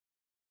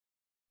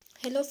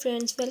Hello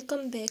friends,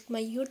 welcome back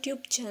my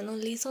YouTube channel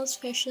Lisa's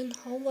Fashion.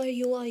 How are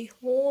you? I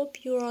hope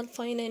you're all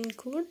fine and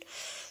good.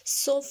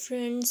 So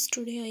friends,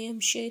 today I am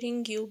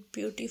sharing you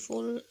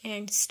beautiful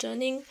and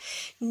stunning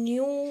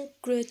new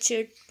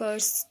crochet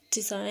purse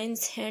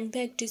designs,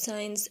 handbag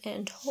designs,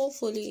 and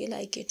hopefully you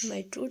like it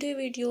my today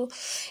video.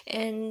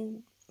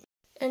 And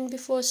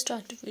before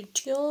start the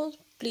video,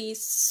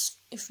 please,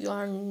 if you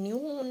are new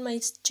on my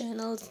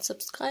channel,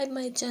 subscribe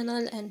my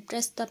channel and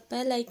press the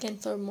bell icon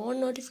for more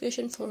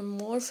notification, for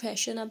more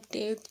fashion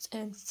updates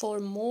and for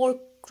more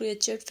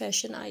creative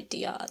fashion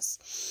ideas.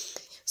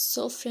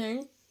 So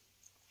friend,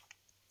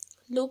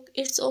 look,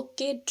 it's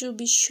okay to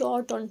be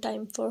short on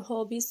time for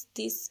hobbies.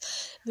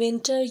 This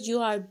winter you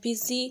are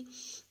busy,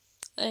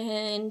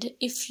 and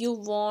if you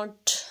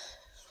want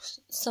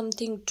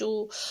something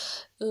to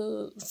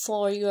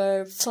for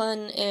your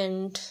fun,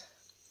 and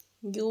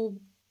you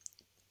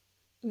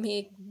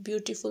make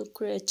beautiful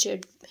crochet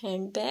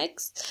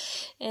handbags,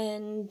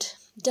 and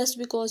just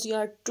because you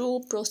are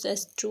too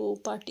processed to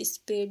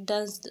participate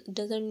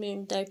doesn't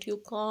mean that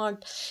you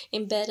can't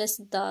embrace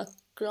the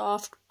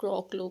craft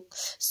croc look.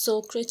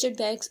 So crochet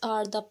bags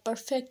are the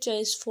perfect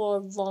choice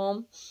for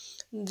warm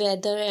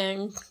weather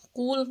and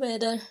cool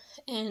weather.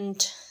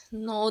 And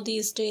now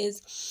these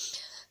days,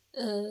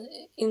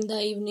 in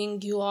the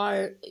evening,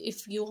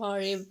 if you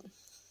are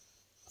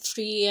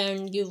free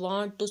and you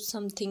want to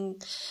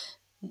something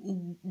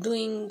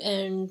doing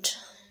and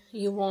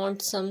you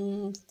want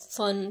some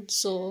fun,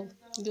 so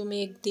you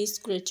make this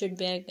crochet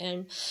bag.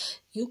 And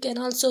you can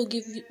also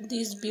give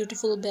this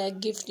beautiful bag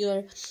gift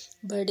your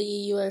buddy,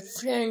 your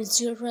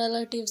friends, your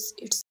relatives.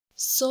 It's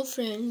so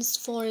friends,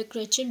 for a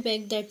crochet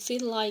bag that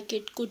feel like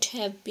it could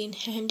have been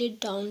handed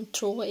down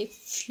through a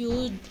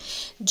few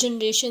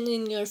generations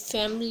in your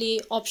family,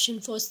 option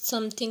for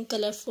something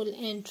colorful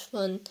and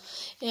fun.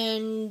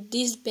 And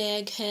this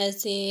bag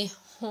has a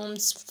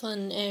home's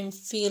fun and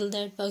feel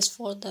that works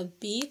for the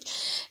beach,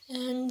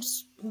 and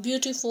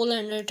beautiful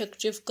and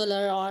attractive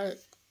color are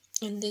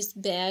in these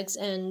bags,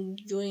 and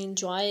you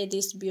enjoy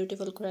this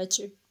beautiful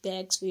crochet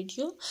bags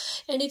video.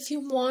 And if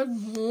you want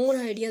more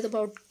ideas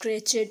about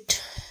crochet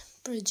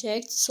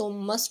projects, so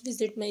must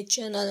visit my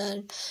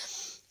channel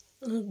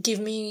and give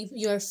me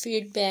your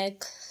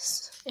feedback.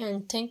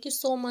 And thank you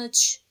so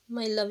much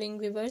my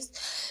loving viewers,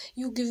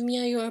 you give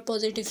me your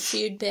positive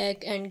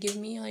feedback and give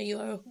me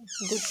your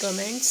good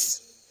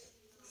comments.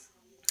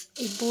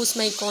 It boosts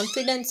my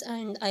confidence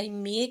and I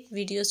make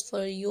videos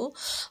for you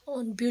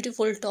on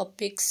beautiful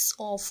topics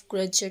of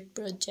crochet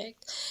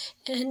project.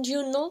 And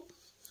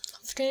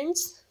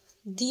friends,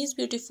 these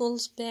beautiful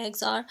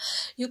bags are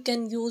you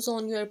can use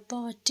on your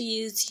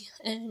parties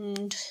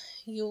and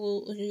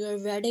your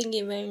wedding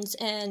events,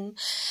 and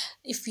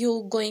if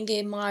you going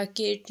a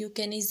market you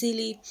can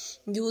easily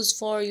use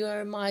for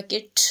your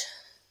market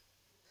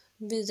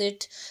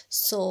visit.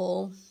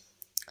 So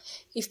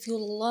if you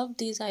love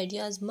these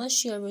ideas, must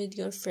share with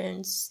your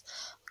friends.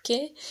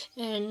 Okay,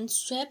 and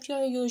swap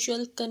your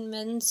usual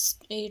convenience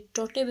a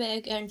tote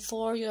bag and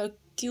for your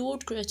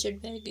cute crochet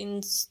bag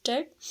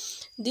instead.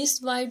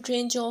 This wide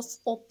range of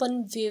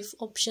open weave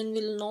option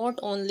will not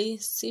only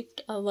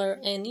shift over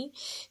any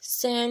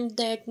sand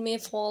that may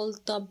fall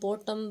the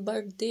bottom,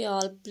 but they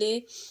all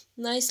play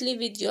nicely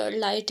with your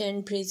light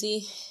and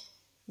breezy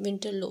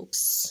winter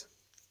looks.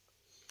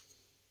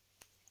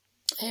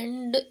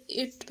 And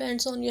it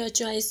depends on your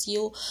choice.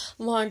 You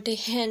want a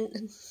handle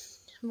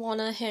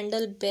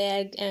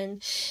bag,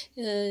 and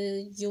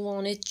you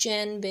want a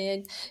chain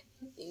bag.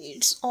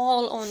 It's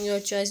all on your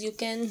choice. You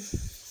can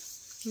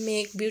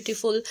make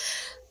beautiful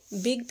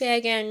big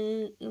bag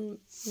and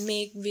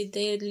make with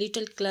a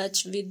little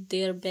clutch with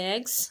their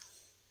bags.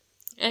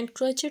 And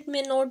crochet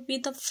may not be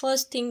the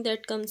first thing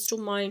that comes to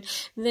mind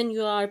when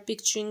you are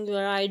picturing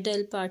your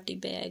ideal party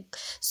bag.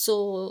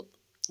 So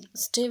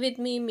stay with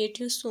me, meet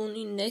you soon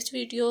in next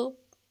video.